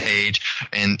resource page,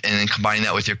 and then combining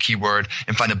that with your keyword,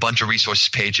 and find a bunch of resource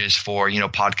pages for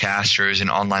podcasters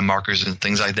and online marketers and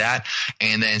things like that,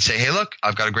 and then say, hey, look,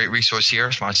 I've got a great resource here.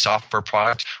 It's my software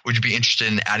product. Would you be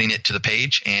interested in adding it to the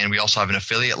page? And we also have an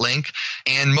affiliate link.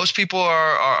 And most people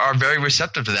are very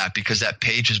receptive to that because that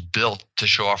page is built to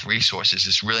show off resources.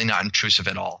 It's really not intrusive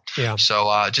at all. Yeah.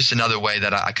 So just another way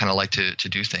that I kind of like to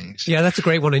do things. Yeah, that's a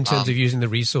great one in terms of using the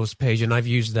resource page. And I've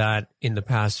used that in the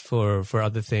past for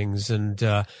other things. And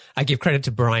I give credit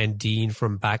to Brian Dean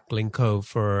from Backlinko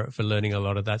for learning a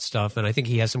lot of that stuff. And I think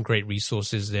he has some great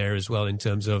resources there as well in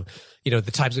terms of, the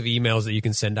types of emails that you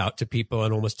can send out to people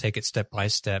and almost take it step by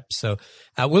step. So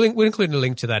we'll include a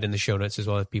link to that in the show notes as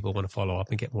well if people want to follow up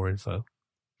and get more info.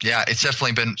 Yeah, it's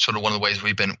definitely been sort of one of the ways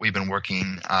we've been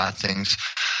working things.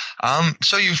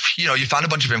 So you found a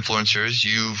bunch of influencers.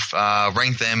 You've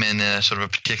ranked them in a sort of a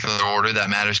particular order that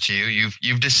matters to you.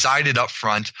 You've decided up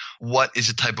front what is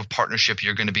the type of partnership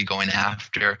you're going to be going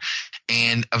after,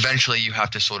 and eventually you have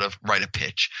to sort of write a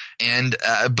pitch. And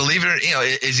believe it or not,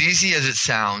 as easy as it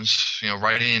sounds,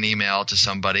 writing an email to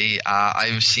somebody,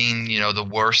 I've seen the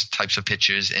worst types of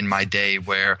pitches in my day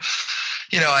where.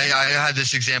 I had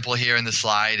this example here in the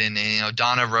slide, and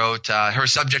Donna wrote her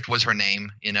subject was her name.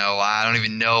 I don't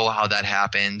even know how that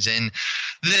happens, and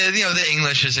the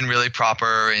English isn't really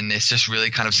proper, and it's just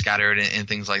really kind of scattered and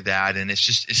things like that, and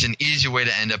it's an easy way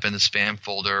to end up in the spam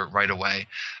folder right away.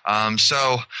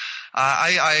 So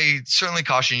I certainly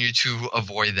caution you to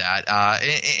avoid that.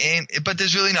 But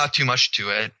there's really not too much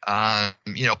to it.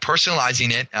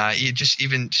 Personalizing it,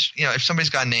 if somebody's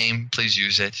got a name, please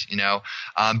use it.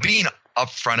 Being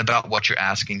upfront about what you're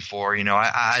asking for.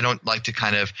 I don't like to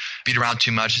kind of beat around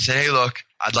too much and say, hey, look,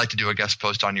 I'd like to do a guest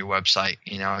post on your website.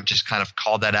 Just kind of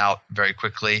call that out very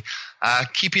quickly.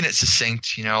 Keeping it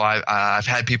succinct. I've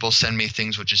had people send me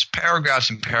things with just paragraphs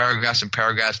and paragraphs and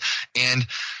paragraphs, and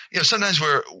sometimes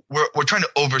we're trying to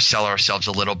oversell ourselves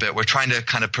a little bit. We're trying to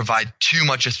kind of provide too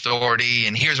much authority,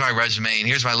 and here's my resume, and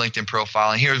here's my LinkedIn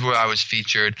profile, and here's where I was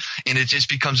featured, and it just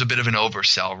becomes a bit of an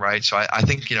oversell, right? So I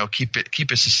think keep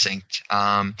it succinct.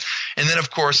 And then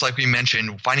of course, like we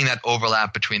mentioned, finding that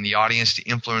overlap between the audience, the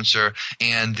influencer,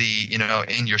 and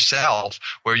and yourself,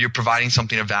 where you're providing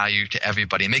something of value to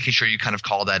everybody, and making sure you kind of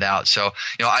call that out. So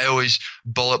I always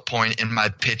bullet point in my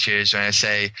pitches, and I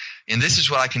say, and this is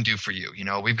what I can do for you.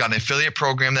 We've got an affiliate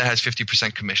program that has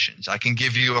 50% commissions. I can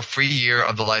give you a free year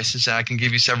of the license, and I can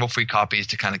give you several free copies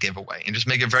to kind of give away, and just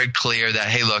make it very clear that,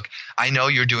 hey, look, I know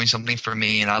you're doing something for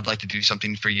me, and I'd like to do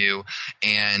something for you.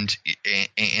 And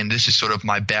this is sort of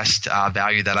my best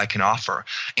value that I can offer.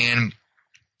 And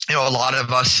a lot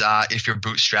of us, if you're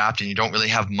bootstrapped and you don't really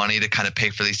have money to kind of pay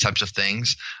for these types of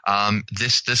things,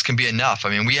 this can be enough. I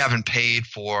mean, we haven't paid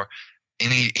for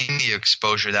any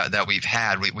exposure that we've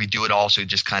had. We do it also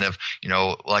just kind of,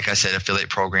 like I said, affiliate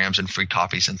programs and free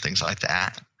copies and things like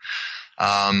that.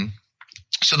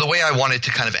 So the way I wanted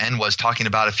to kind of end was talking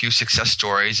about a few success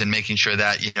stories and making sure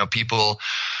that, people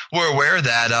were aware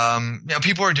that,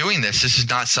 people are doing this. This is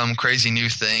not some crazy new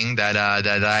thing that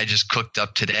I just cooked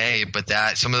up today, but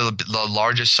that some of the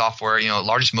largest software,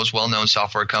 largest, most well-known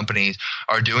software companies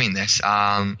are doing this.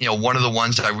 One of the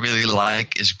ones that I really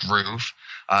like is Groove.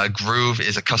 Groove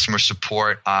is a customer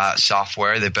support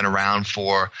software. They've been around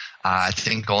for I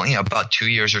think about 2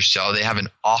 years or so. They have an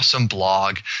awesome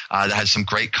blog that has some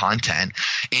great content.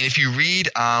 And if you read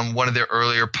one of their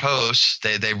earlier posts,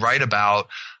 they write about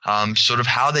sort of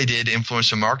how they did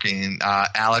influencer marketing.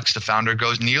 Alex, the founder,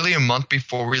 goes, nearly a month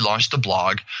before we launched the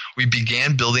blog, we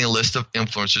began building a list of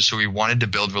influencers who we wanted to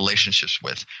build relationships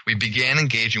with. We began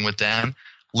engaging with them.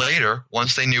 Later,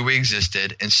 once they knew we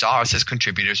existed and saw us as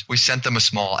contributors, we sent them a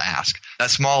small ask. That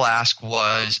small ask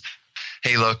was,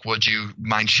 hey, look, would you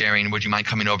mind sharing? Would you mind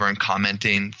coming over and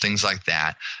commenting? Things like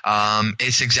that.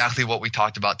 It's exactly what we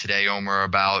talked about today, Omer,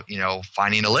 about,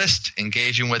 finding a list,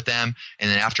 engaging with them,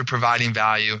 and then after providing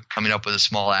value, coming up with a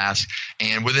small ask.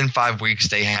 And within 5 weeks,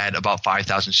 they had about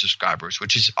 5,000 subscribers,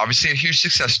 which is obviously a huge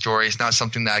success story. It's not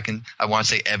something that I want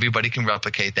to say everybody can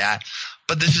replicate that.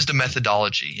 But this is the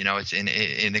methodology,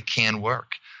 and it can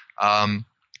work.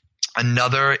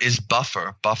 Another is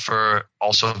Buffer. Buffer,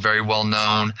 also a very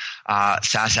well-known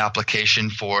SaaS application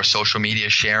for social media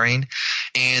sharing,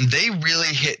 and they really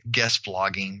hit guest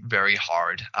blogging very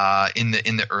hard in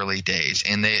the early days.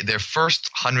 And their first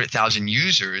 100,000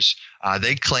 users,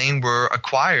 they claim, were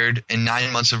acquired in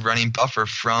 9 months of running Buffer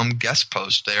from guest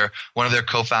posts. One of their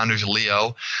co-founders,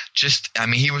 Leo,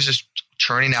 he was just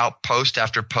churning out post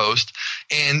after post.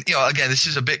 And, again, this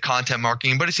is a bit content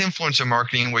marketing, but it's influencer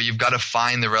marketing where you've got to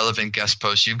find the relevant guest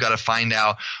posts. You've got to find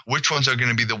out which ones are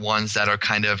going to be the ones that are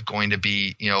kind of going to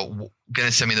be, going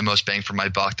to send me the most bang for my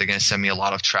buck. They're going to send me a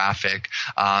lot of traffic,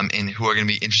 and who are going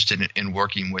to be interested in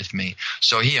working with me.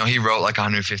 So he wrote like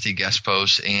 150 guest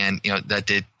posts, and that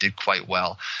did quite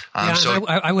well.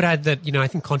 I would add that I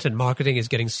think content marketing is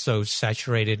getting so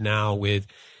saturated now with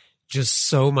just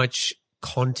so much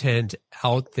content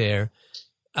out there.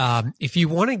 If you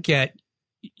want to get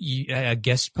a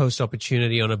guest post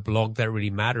opportunity on a blog that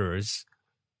really matters,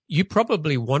 you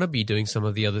probably want to be doing some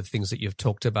of the other things that you've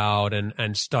talked about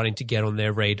and starting to get on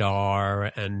their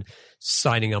radar and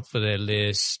signing up for their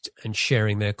list and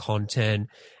sharing their content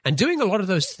and doing a lot of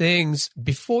those things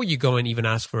before you go and even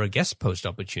ask for a guest post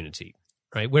opportunity,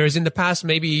 right? Whereas in the past,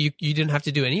 maybe you didn't have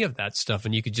to do any of that stuff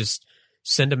and you could just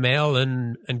send a mail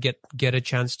and get a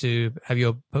chance to have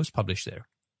your post published there.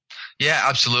 Yeah,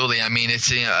 absolutely. I mean,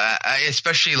 it's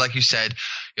especially like you said,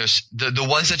 the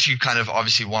ones that you kind of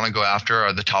obviously want to go after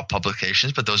are the top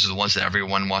publications, but those are the ones that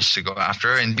everyone wants to go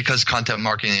after. And because content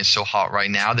marketing is so hot right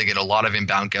now, they get a lot of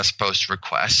inbound guest post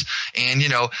requests. And,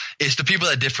 it's the people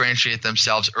that differentiate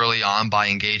themselves early on by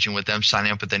engaging with them,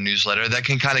 signing up with their newsletter that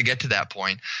can kind of get to that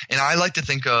point. And I like to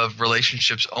think of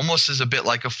relationships almost as a bit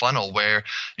like a funnel where,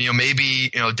 maybe,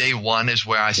 day one is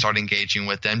where I start engaging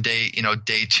with them. Day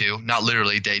two, not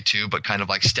literally day two, but kind of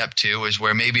like step two is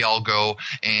where maybe I'll go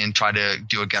and try to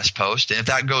do a guest post. And if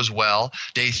that goes well,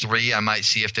 day three, I might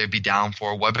see if they'd be down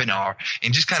for a webinar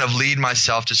and just kind of lead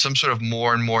myself to some sort of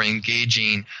more and more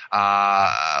engaging,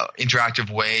 interactive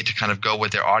way to kind of go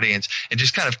with their audience and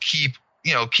just kind of keep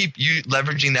you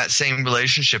leveraging that same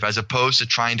relationship as opposed to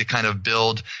trying to kind of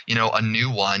build, a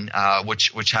new one,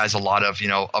 which has a lot of,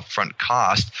 upfront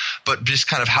cost, but just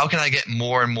kind of how can I get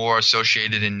more and more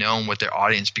associated and known with their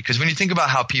audience? Because when you think about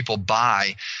how people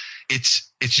buy,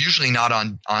 it's usually not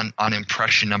on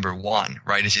impression number one,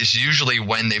 right? It's usually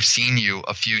when they've seen you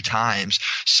a few times.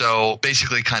 So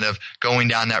basically kind of going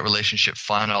down that relationship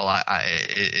funnel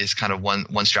is kind of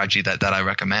one strategy that I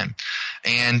recommend.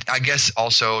 And I guess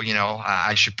also,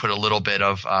 I should put a little bit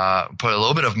of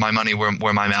my money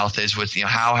where my mouth is with,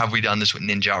 how have we done this with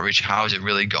Ninja Outreach? How is it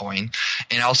really going?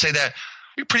 And I'll say that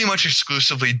we pretty much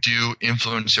exclusively do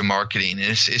influencer marketing.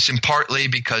 And it's in partly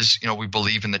because, we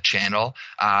believe in the channel,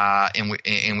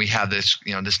 and we have this,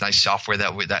 this nice software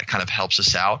that kind of helps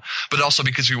us out, but also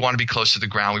because we want to be close to the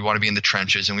ground. We want to be in the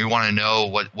trenches and we want to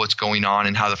know what's going on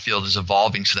and how the field is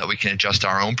evolving so that we can adjust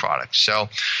our own product. So,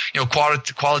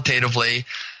 qualitatively,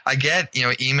 I get,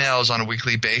 emails on a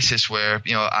weekly basis where,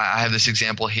 I have this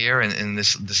example here and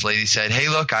this lady said, hey,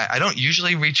 look, I don't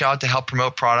usually reach out to help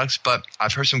promote products, but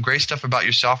I've heard some great stuff about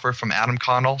your software from Adam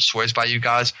Connell, swears by you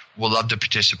guys, would love to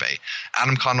participate.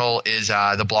 Adam Connell is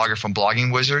the blogger from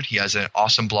Blogging Wizard. He has an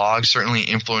awesome blog, certainly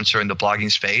an influencer in the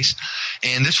blogging space.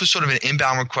 And this was sort of an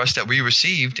inbound request that we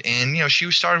received. And,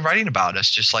 she started writing about us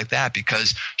just like that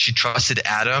because she trusted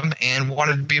Adam and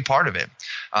wanted to be a part of it.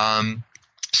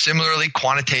 Similarly,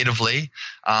 quantitatively,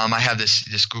 I have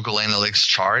this Google Analytics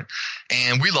chart,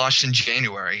 and we launched in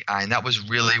January, and that was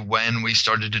really when we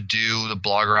started to do the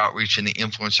blogger outreach and the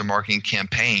influencer marketing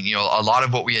campaign. A lot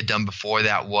of what we had done before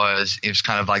that was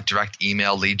kind of like direct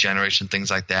email, lead generation, things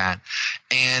like that.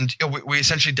 And we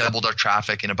essentially doubled our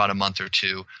traffic in about a month or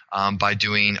two by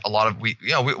doing a lot of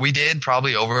we did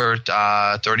probably over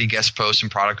 30 guest posts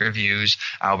and product reviews.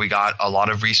 We got a lot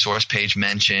of resource page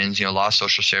mentions, a lot of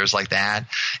social shares like that.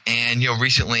 And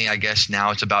recently, I guess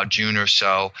now it's about June or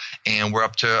so, and we're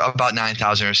up to about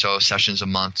 9,000 or so sessions a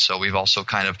month. So we've also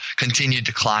kind of continued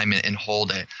to climb and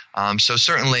hold it. So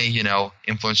certainly,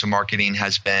 influencer marketing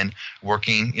has been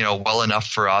working, well enough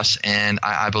for us, and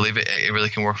I believe it really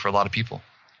can work for a lot of people.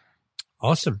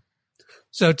 Awesome.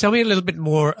 So tell me a little bit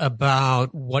more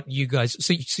about what you guys.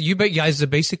 So you guys are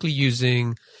basically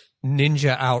using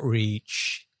Ninja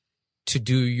Outreach to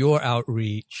do your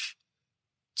outreach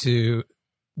to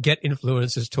get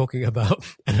influencers talking about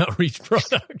an outreach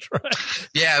product, right?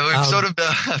 Yeah, we've sort of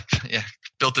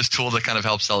built this tool that kind of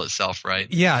helps sell itself, right?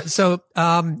 Yeah. So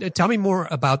tell me more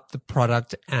about the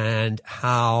product and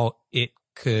how it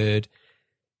could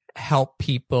help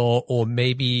people or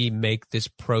maybe make this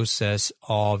process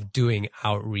of doing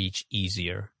outreach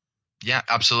easier. Yeah,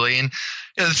 absolutely. And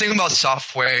the thing about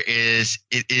software is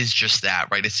it is just that,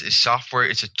 right? It's software.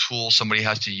 It's a tool. Somebody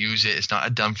has to use it. It's not a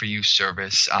done for you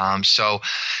service. So,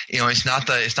 it's not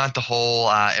the whole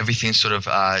everything sort of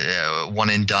one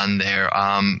and done there.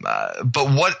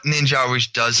 But what Ninja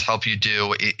Outreach does help you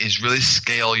do is really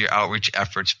scale your outreach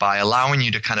efforts by allowing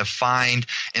you to kind of find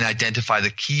and identify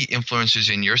the key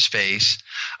influencers in your space,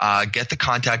 get the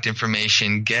contact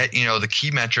information, get the key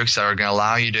metrics that are going to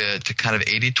allow you to kind of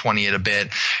 80-20 it a bit.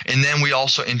 And then we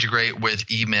also integrate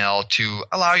with email to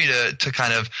allow you to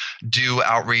kind of do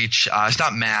outreach. It's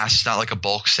not mass, it's not like a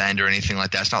bulk send or anything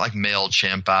like that. It's not like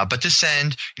MailChimp, but to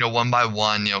send, one by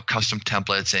one, custom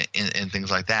templates and things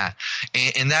like that.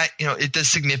 And that, it does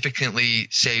significantly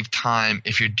save time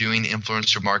if you're doing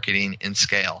influencer marketing in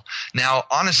scale. Now,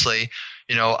 honestly,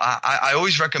 I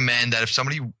always recommend that if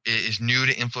somebody is new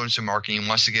to influencer marketing and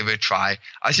wants to give it a try,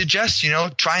 I suggest,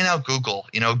 trying out Google,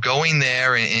 going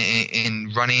there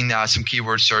and running some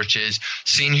keyword searches,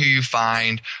 seeing who you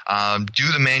find,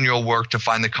 do the manual work to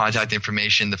find the contact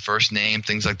information, the first name,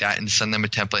 things like that, and send them a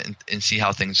template and see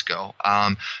how things go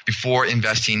before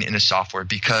investing in a software,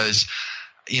 because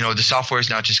the software is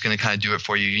not just going to kind of do it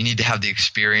for you. You need to have the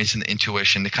experience and the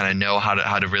intuition to kind of know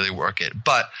how to really work it.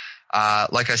 But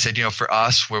like I said, for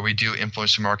us, where we do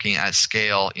influencer marketing at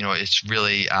scale, it's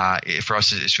really, for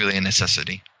us, it's really a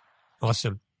necessity.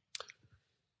 Awesome.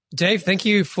 Dave, thank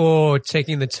you for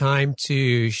taking the time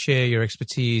to share your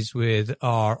expertise with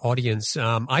our audience.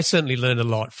 I certainly learned a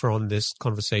lot from this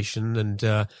conversation, and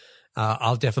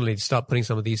I'll definitely start putting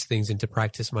some of these things into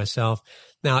practice myself.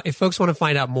 Now, if folks want to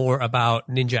find out more about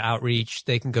Ninja Outreach,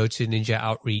 they can go to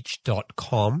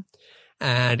ninjaoutreach.com.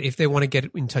 And if they want to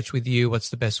get in touch with you,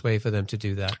 what's the best way for them to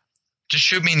do that? Just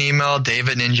shoot me an email,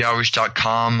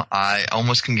 dave@ninjaoutreach.com. I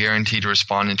almost can guarantee to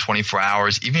respond in 24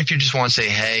 hours. Even if you just want to say,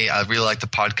 hey, I really like the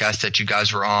podcast that you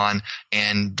guys were on,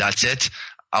 and that's it,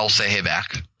 I'll say hey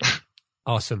back.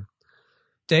 Awesome.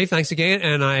 Dave, thanks again,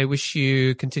 and I wish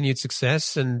you continued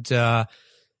success. And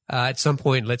at some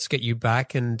point, let's get you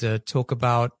back and talk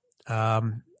about,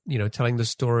 telling the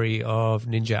story of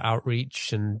Ninja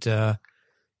Outreach and,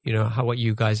 what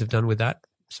you guys have done with that.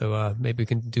 So maybe we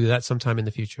can do that sometime in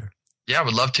the future. Yeah, I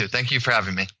would love to. Thank you for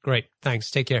having me. Great.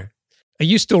 Thanks. Take care. Are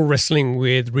you still wrestling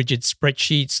with rigid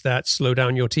spreadsheets that slow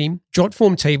down your team?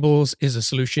 Jotform Tables is a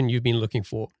solution you've been looking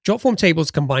for. Jotform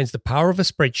Tables combines the power of a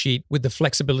spreadsheet with the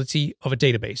flexibility of a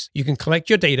database. You can collect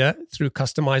your data through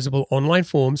customizable online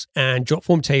forms, and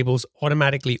Jotform Tables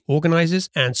automatically organizes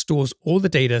and stores all the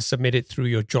data submitted through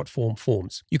your Jotform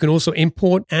forms. You can also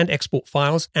import and export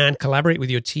files and collaborate with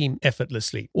your team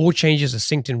effortlessly. All changes are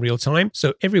synced in real time,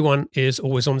 so everyone is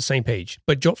always on the same page.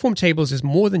 But Jotform Tables is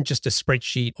more than just a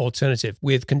spreadsheet alternative.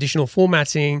 With conditional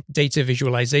formatting, data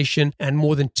visualization, and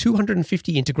more than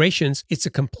 250 integrations, it's a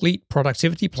complete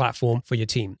productivity platform for your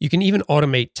team. You can even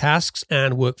automate tasks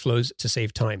and workflows to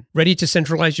save time. Ready to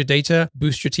centralize your data,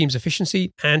 boost your team's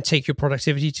efficiency, and take your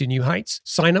productivity to new heights?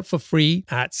 Sign up for free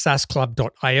at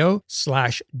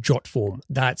saasclub.io/jotform.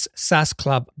 That's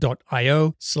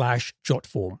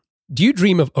saasclub.io/jotform. Do you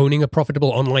dream of owning a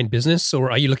profitable online business,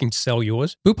 or are you looking to sell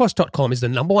yours? Boopos.com is the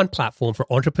 #1 platform for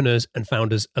entrepreneurs and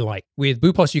founders alike. With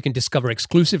Boopos, you can discover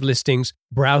exclusive listings,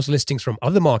 browse listings from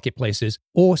other marketplaces,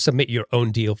 or submit your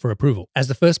own deal for approval. As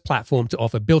the first platform to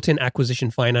offer built-in acquisition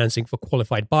financing for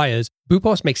qualified buyers,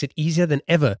 Boopos makes it easier than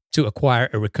ever to acquire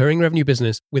a recurring revenue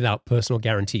business without personal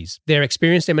guarees. Their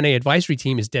experienced M&A advisory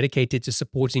team is dedicated to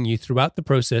supporting you throughout the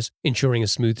process, ensuring a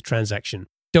smooth transaction.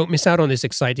 Don't miss out on this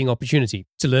exciting opportunity.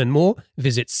 To learn more,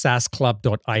 visit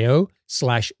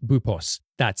saasclub.io/boopos.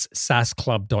 That's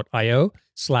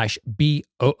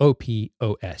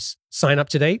saasclub.io/BOOPOS. Sign up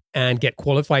today and get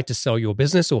qualified to sell your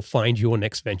business or find your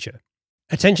next venture.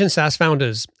 Attention SaaS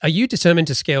founders, are you determined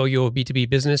to scale your B2B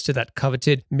business to that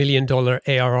coveted $1 million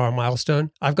ARR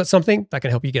milestone? I've got something that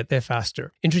can help you get there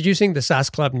faster. Introducing the SaaS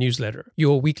Club newsletter,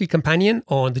 your weekly companion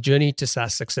on the journey to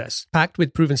SaaS success. Packed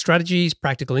with proven strategies,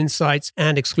 practical insights,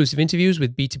 and exclusive interviews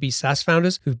with B2B SaaS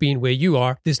founders who've been where you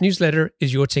are, this newsletter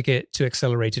is your ticket to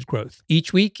accelerated growth.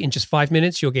 Each week, in just 5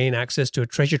 minutes, you'll gain access to a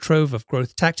treasure trove of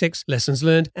growth tactics, lessons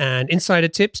learned, and insider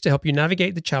tips to help you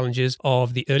navigate the challenges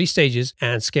of the early stages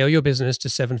and scale your business to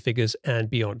 7 figures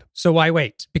and beyond. So why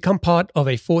wait? Become part of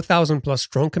a 4,000 plus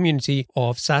strong community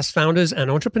of SaaS founders and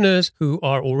entrepreneurs who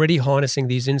are already harnessing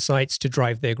these insights to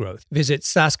drive their growth. Visit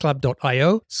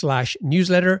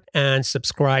saasclub.io/newsletter and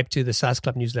subscribe to the SaaS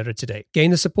Club newsletter today.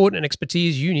 Gain the support and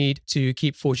expertise you need to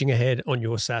keep forging ahead on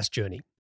your SaaS journey.